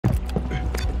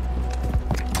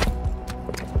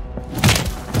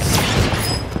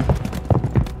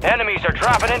Enemies are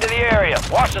dropping into the area.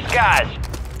 Watch the skies.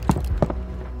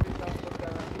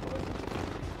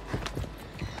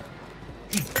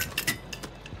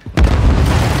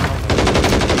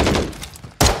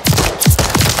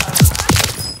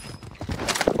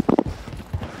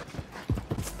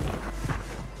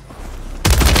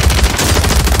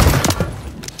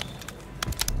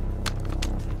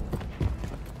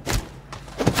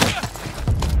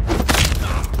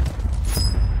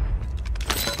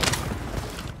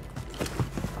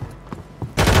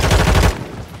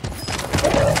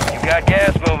 Got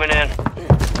gas moving in.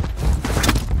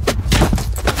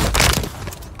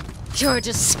 You're a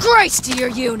disgrace to your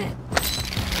unit.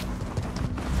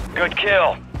 Good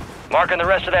kill. Marking the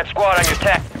rest of that squad on your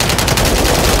tech.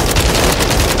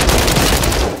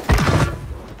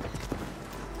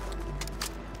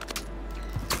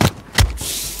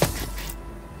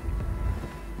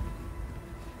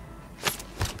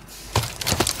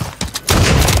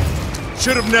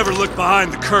 Should have never looked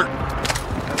behind the curtain.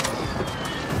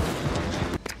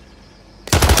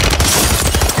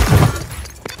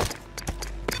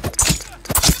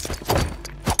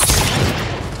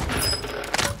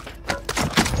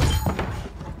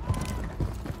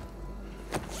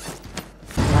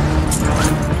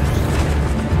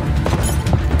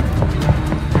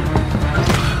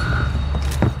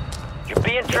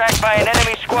 Tracked by an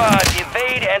enemy squad.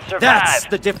 Evade and survive. That's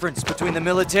the difference between the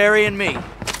military and me.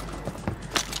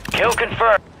 Kill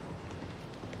confirmed.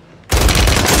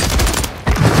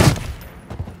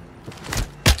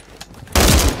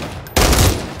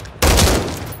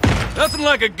 Nothing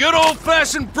like a good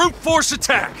old-fashioned brute force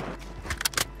attack.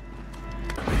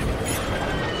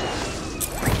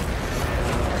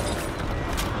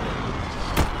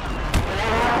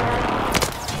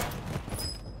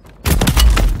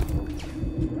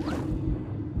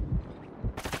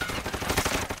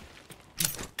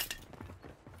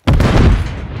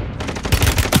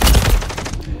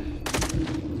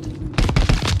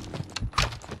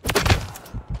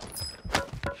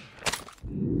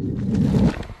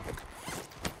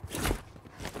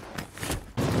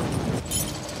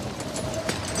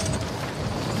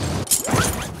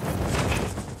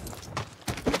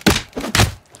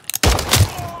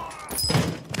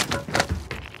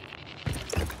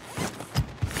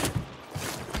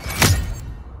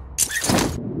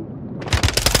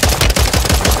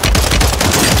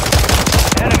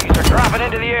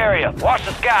 Into the area. Watch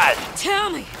the skies. Tell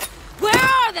me, where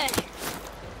are they?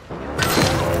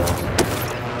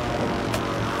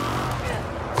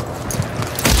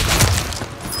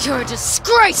 You're a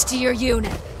disgrace to your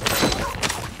unit.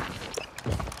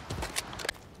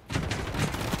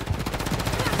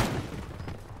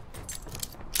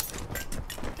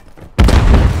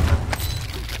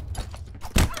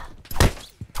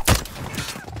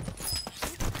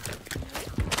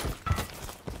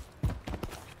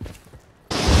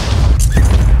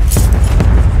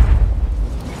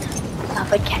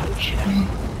 Vacation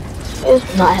is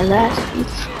my last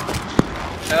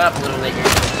speech. Shut up, little nigga.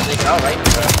 Nigga, alright,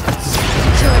 bro.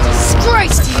 You're a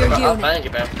disgrace to your I'll unit. find you,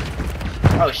 bro.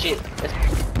 Oh shit.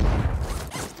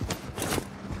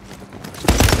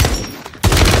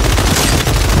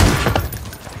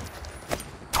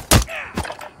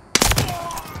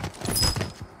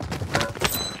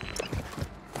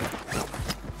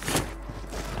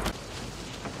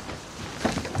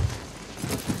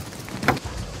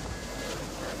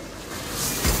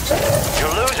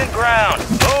 You're losing ground.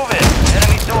 Move it.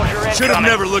 Enemy soldier incoming. Should have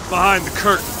never looked behind the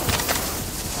curtain.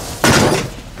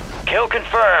 Kill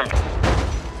confirmed.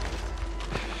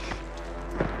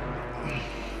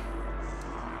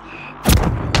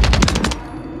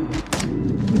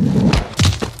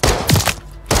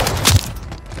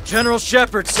 General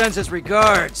Shepard sends his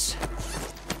regards.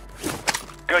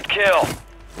 Good kill.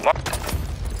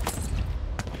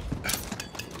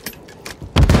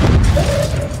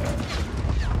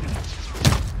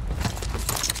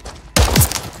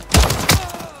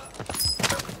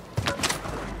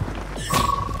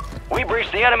 We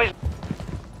breached the enemy's...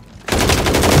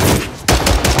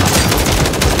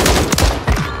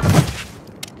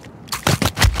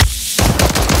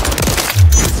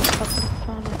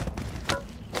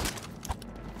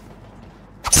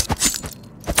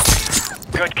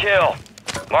 Good kill.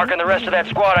 Marking the rest of that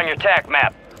squad on your TAC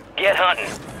map. Get hunting.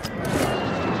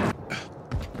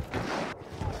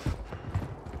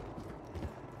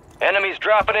 Enemies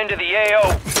dropping into the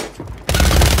AO.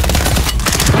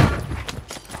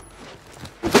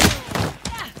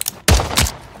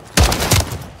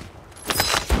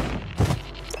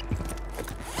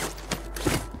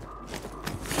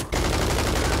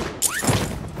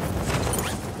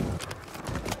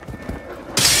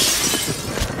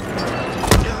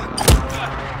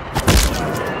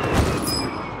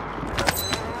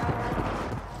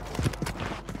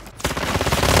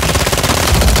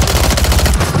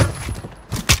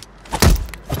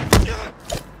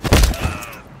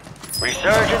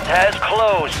 has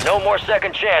closed. No more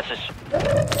second chances.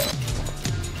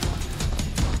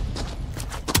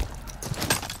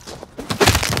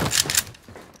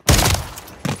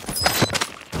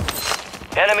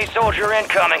 Enemy soldier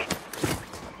incoming.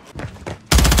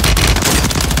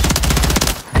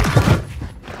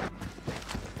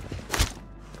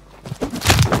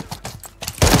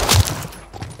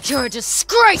 You're a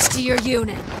disgrace to your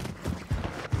unit!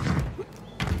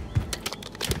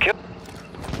 Kill.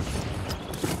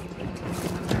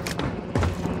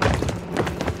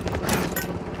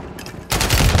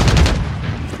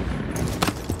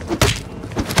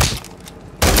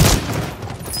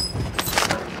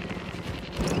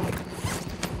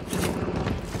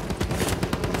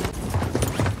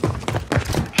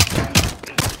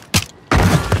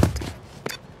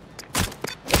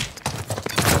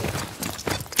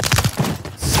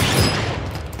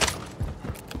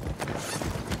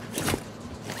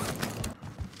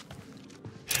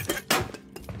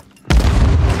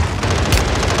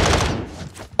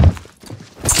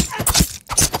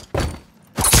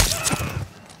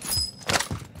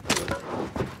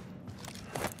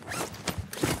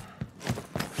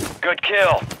 Good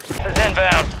kill. This is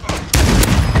inbound.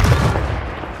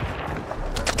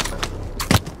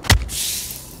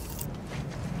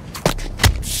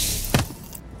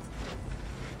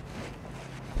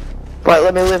 Right,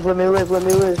 let me live, let me live, let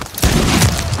me live.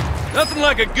 Nothing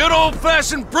like a good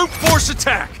old-fashioned brute force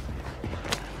attack.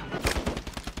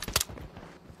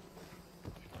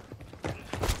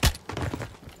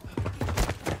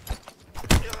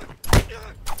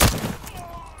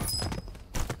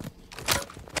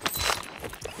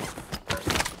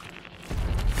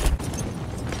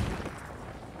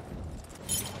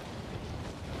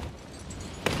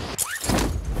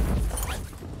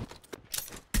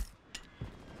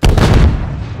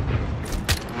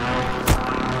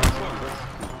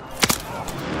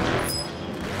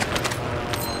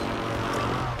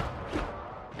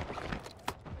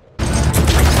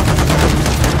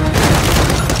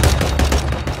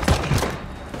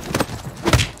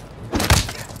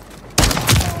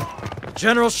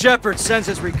 General Shepard sends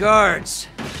his regards.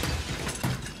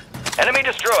 Enemy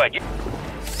destroyed.